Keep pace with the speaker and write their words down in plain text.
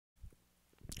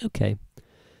Okay,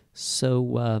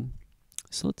 so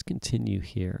so let's continue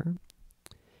here.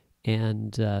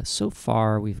 And so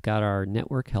far, we've got our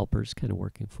network helpers kind of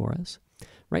working for us.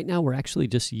 Right now, we're actually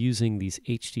just using these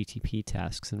HTTP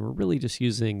tasks, and we're really just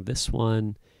using this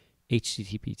one,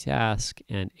 HTTP task,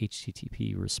 and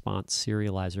HTTP response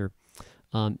serializer.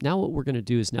 Now what we're going to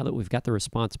do is, now that we've got the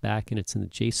response back and it's in the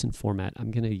JSON format, I'm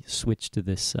going to switch to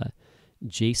this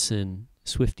JSON,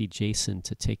 Swifty JSON,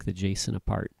 to take the JSON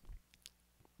apart.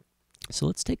 So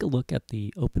let's take a look at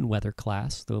the Open Weather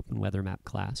class, the Open Weather Map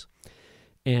class.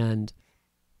 And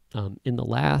in the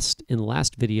last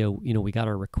video, we got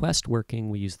our request working.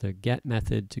 We used the get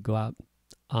method to go out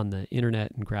on the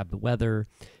internet and grab the weather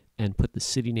and put the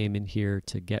city name in here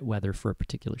to get weather for a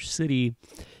particular city.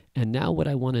 And now what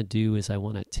I want to do is I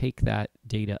want to take that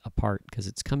data apart because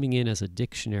it's coming in as a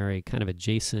dictionary, kind of a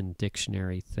JSON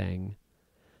dictionary thing.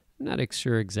 I'm not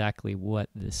sure exactly what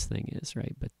this thing is,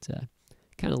 right? But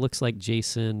kind of looks like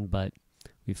JSON, but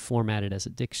we've formatted as a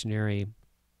dictionary.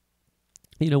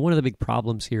 One of the big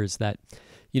problems here is that,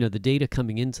 the data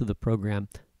coming into the program,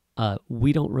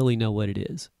 we don't really know what it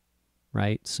is,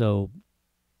 right? So,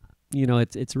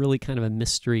 it's really kind of a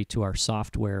mystery to our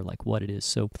software, like what it is.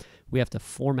 So we have to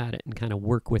format it and kind of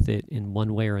work with it in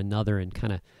one way or another and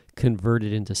kind of convert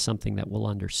it into something that we'll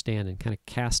understand and kind of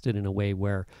cast it in a way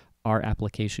where our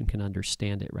application can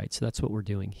understand it, right? So that's what we're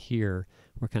doing here.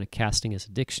 We're kind of casting as a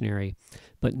dictionary,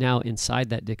 but now inside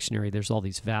that dictionary, there's all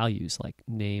these values like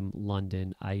name,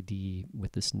 London, ID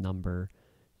with this number,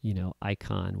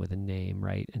 icon with a name,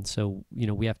 right? And so,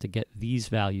 we have to get these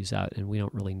values out, and we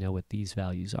don't really know what these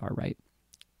values are, right?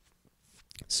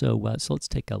 So, so let's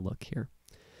take a look here.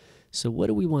 So what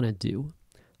do we want to do?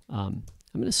 I'm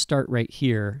going to start right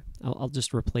here. I'll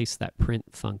just replace that print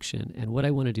function, and what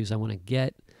I want to do is I want to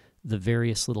get the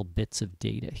various little bits of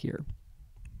data here.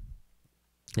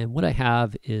 And what I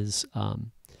have is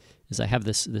I have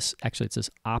this actually it's this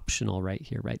optional right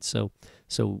here, right? So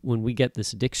when we get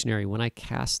this dictionary, when I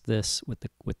cast this with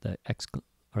the X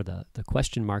or the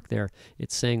question mark there,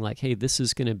 it's saying like, hey, this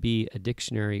is going to be a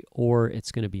dictionary or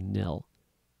it's going to be nil.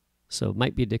 So it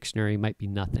might be a dictionary, might be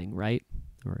nothing, right?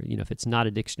 Or if it's not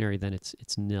a dictionary, then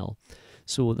it's nil.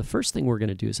 So the first thing we're going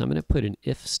to do is I'm going to put an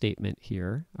if statement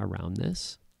here around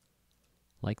this,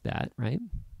 like that, right?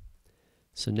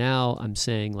 So now I'm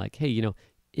saying like, hey,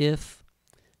 if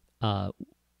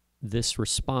this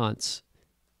response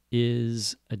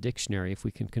is a dictionary, if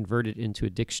we can convert it into a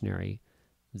dictionary,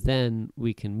 then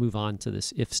we can move on to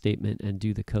this if statement and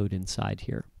do the code inside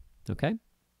here, okay?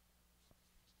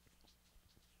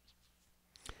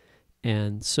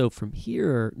 And so from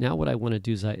here, now what I want to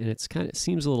do is and it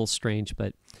seems a little strange,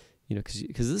 but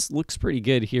because this looks pretty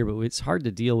good here, but it's hard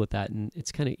to deal with that, and it's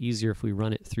kind of easier if we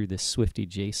run it through this Swifty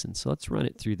JSON. So let's run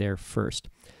it through there first.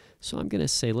 So I'm going to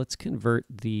say let's convert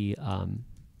the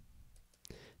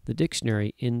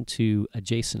dictionary into a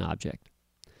JSON object.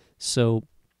 So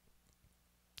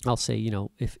I'll say,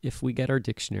 if we get our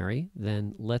dictionary,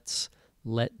 then let's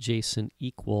let JSON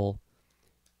equal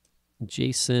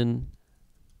JSON,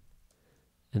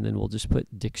 and then we'll just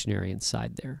put dictionary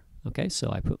inside there. Okay,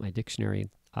 so I put my dictionary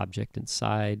object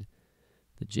inside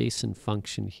the JSON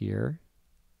function here,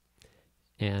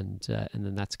 and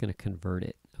then that's going to convert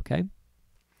it. Okay,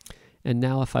 and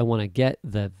now if I want to get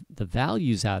the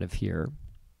values out of here,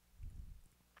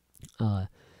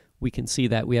 we can see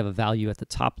that we have a value at the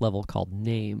top level called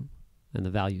name, and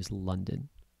the value is London,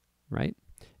 right?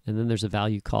 And then there's a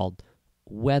value called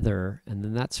weather, and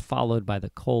then that's followed by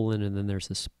the colon, and then there's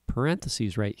this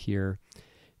parentheses right here.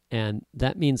 And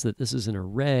that means that this is an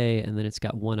array, and then it's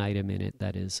got one item in it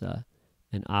that is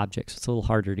an object. So it's a little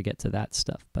harder to get to that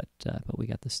stuff, but we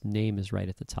got this name is right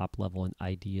at the top level, and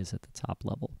ID is at the top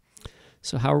level.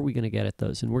 So how are we going to get at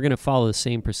those? And we're going to follow the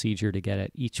same procedure to get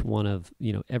at each one of,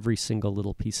 every single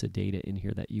little piece of data in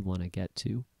here that you want to get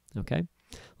to, okay?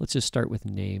 Let's just start with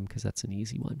name, because that's an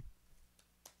easy one.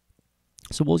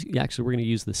 So we're going to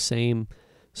use the same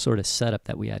sort of setup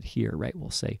that we had here, right? We'll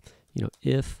say,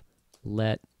 if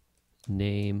let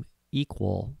name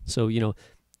equal. So,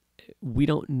 we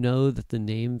don't know that the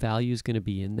name value is going to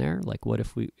be in there. Like, what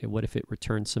if it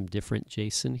returns some different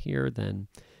JSON here? Then,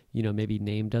 maybe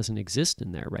name doesn't exist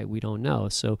in there, right? We don't know.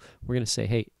 So we're going to say,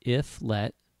 hey, if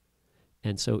let,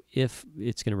 and so if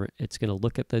it's going to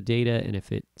look at the data, and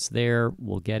if it's there,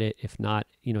 we'll get it. If not,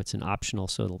 it's an optional,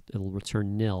 so it'll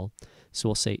return nil. So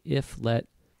we'll say if let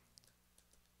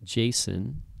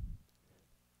JSON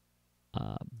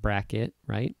bracket,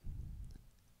 right?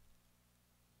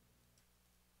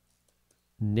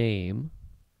 Name,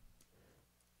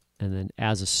 and then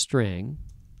as a string,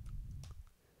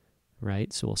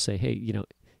 right? So we'll say, hey,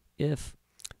 if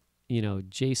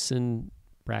JSON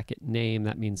bracket name,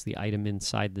 that means the item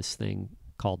inside this thing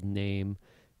called name.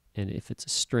 And if it's a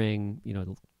string,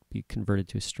 it'll be converted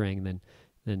to a string,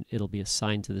 then it'll be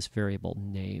assigned to this variable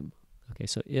name. Okay,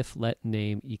 so if let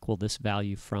name equal this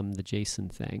value from the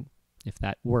JSON thing, if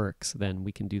that works, then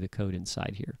we can do the code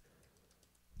inside here.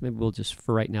 Maybe we'll just,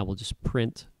 for right now, we'll just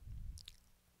print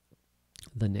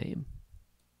the name.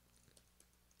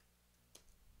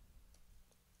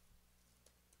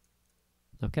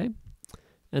 Okay,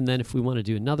 and then if we want to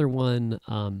do another one,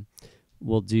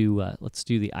 we'll do, let's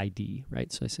do the ID,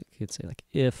 right? So I could say like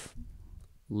if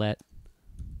let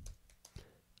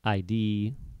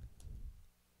ID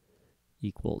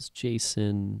equals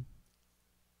JSON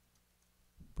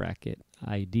bracket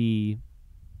ID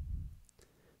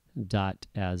dot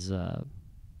as a, I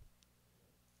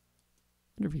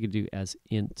wonder if we could do as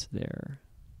int there.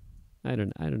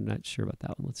 I'm not sure about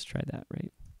that one. Let's try that,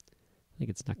 right? I think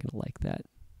it's not going to like that.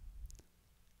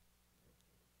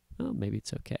 Oh, maybe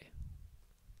it's okay.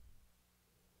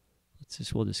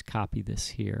 We'll just copy this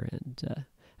here, and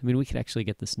we could actually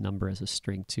get this number as a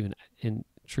string too. And in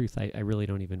truth, I really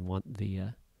don't even want the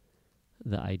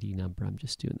ID number. I'm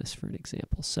just doing this for an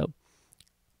example. So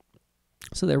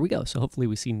there we go. So hopefully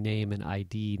we see name and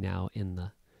ID now in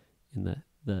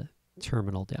the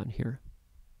terminal down here.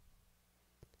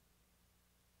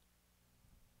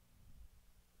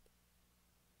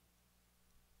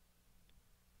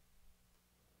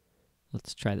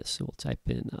 Let's try this. So we'll type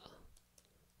in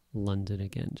London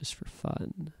again just for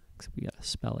fun, because we got to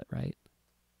spell it right.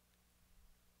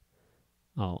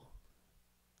 Oh,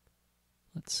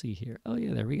 let's see here. Oh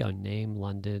yeah, there we go. Name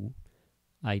London,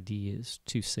 ID is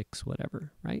 26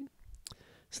 whatever, right?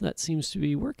 So that seems to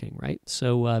be working, right?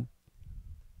 So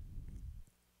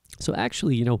so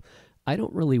actually, I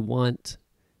don't really want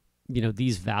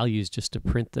these values just to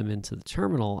print them into the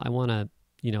terminal. I want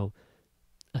to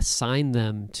assign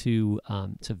them to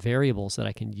variables that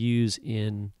I can use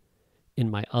in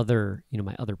my other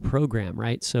my other program,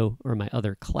 right? So, or my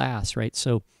other class, right?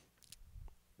 So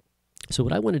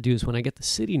what I want to do is when I get the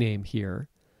city name here,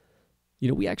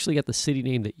 we actually get the city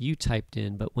name that you typed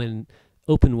in, but when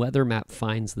Open Weather Map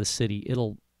finds the city,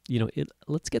 it'll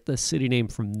let's get the city name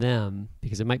from them,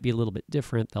 because it might be a little bit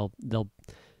different. They'll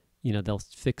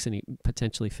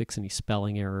potentially fix any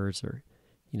spelling errors, or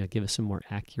give us a more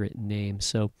accurate name.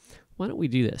 So why don't we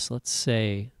do this? Let's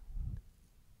say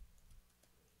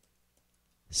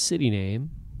city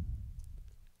name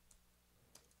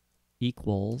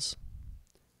equals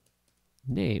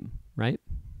name, right?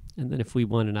 And then if we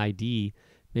want an ID,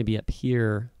 maybe up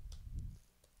here,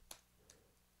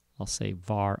 I'll say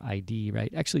var ID,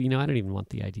 right? Actually, I don't even want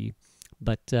the ID,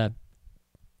 but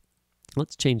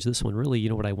let's change this one. Really,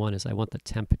 what I want is I want the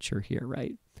temperature here,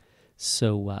 right?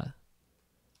 So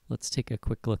let's take a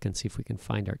quick look and see if we can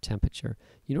find our temperature.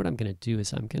 What I'm going to do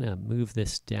is I'm going to move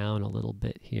this down a little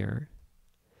bit here,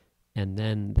 and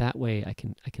then that way I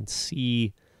can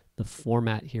see the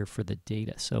format here for the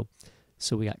data. So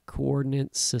we got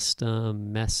coordinate,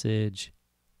 system, message,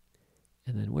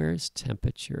 and then where's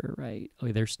temperature, right?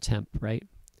 Oh, there's temp, right?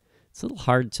 It's a little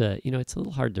hard to, it's a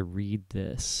little hard to read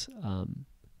this.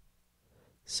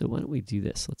 So why don't we do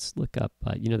this? Let's look up,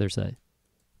 there's a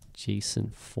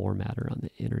JSON formatter on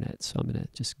the internet. So I'm going to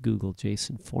just Google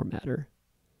JSON formatter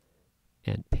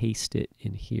and paste it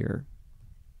in here.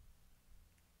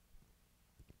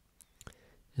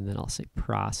 And then I'll say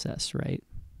process, right?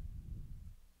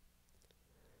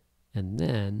 And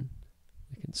then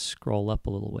we can scroll up a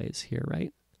little ways here,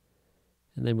 right?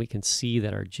 And then we can see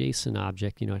that our JSON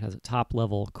object, it has a top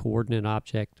level coordinate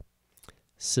object,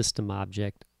 system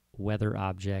object, weather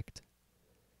object,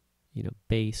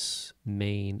 base,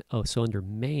 main. Oh, so under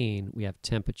main, we have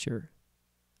temperature.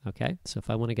 Okay, so if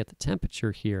I want to get the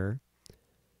temperature here,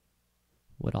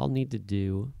 what I'll need to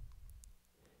do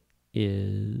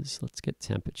is, let's get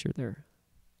temperature there.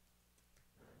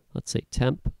 Let's say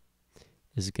temp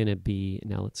is going to be,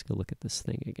 now let's go look at this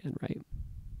thing again, right?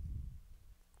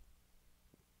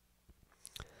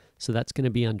 So that's going to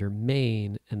be under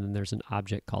main, and then there's an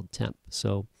object called temp.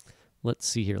 So let's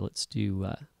see here, let's do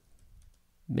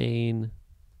main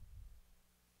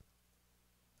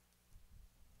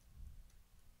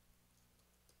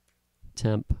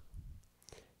temp,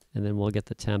 and then we'll get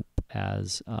the temp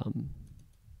as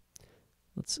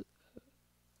let's,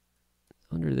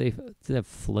 I wonder, do they have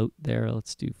float there?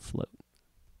 Let's do float.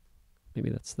 Maybe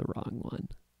that's the wrong one.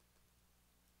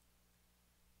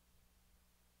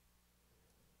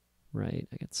 Right,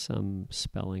 I got some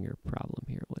spelling or problem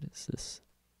here. What is this?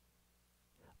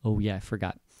 Oh yeah, I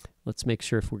forgot. Let's make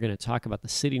sure if we're going to talk about the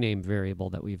city name variable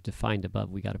that we've defined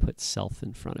above, we got to put self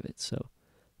in front of it. So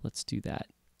let's do that.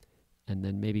 And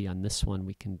then maybe on this one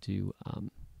we can do,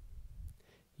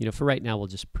 you know, for right now we'll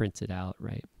just print it out,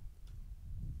 right?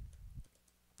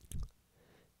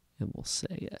 And we'll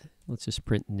say, let's just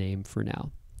print name for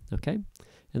now, okay?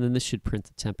 And then this should print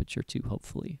the temperature too,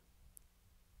 hopefully.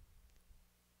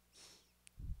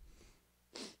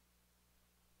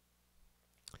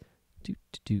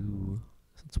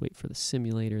 So let's wait for the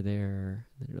simulator there,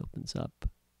 and then it opens up.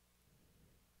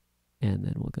 And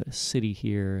then we'll go to city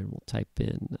here, and we'll type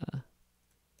in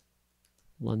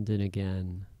London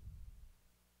again.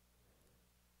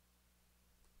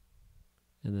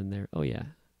 And then there, oh yeah.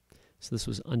 So this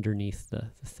was underneath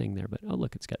the thing there, but oh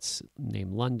look, it's got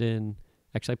name London.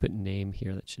 Actually, I put name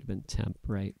here. That should have been temp,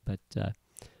 right? But then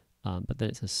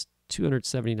it says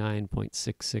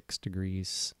 279.66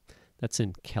 degrees. That's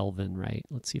in Kelvin, right?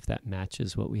 Let's see if that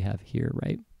matches what we have here,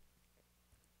 right?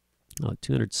 Oh,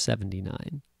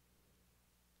 279.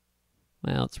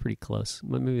 Well, it's pretty close.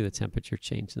 Maybe the temperature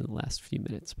changed in the last few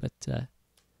minutes, but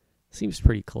seems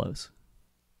pretty close.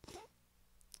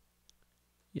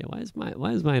 Yeah, why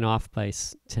is mine off by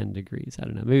 10 degrees? I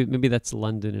don't know. Maybe that's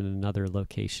London in another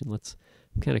location.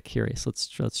 I'm kind of curious. Let's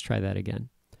try that again.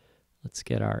 Let's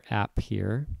get our app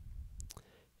here.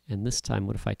 And this time,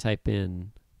 what if I type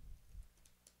in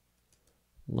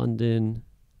London,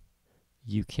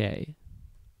 UK?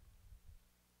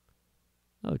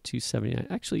 Oh, 279.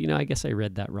 Actually, you know, I guess I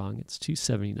read that wrong. It's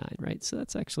 279, right? So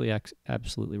that's actually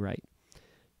absolutely right.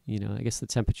 You know, I guess the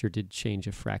temperature did change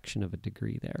a fraction of a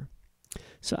degree there.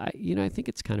 So I think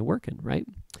it's kind of working, right?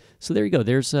 So there you go.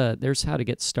 There's how to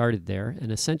get started there.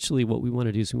 And essentially what we want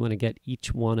to do is we want to get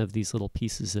each one of these little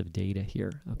pieces of data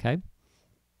here, okay?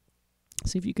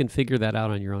 See if you can figure that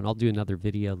out on your own. I'll do another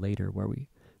video later where we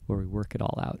work it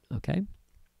all out, okay?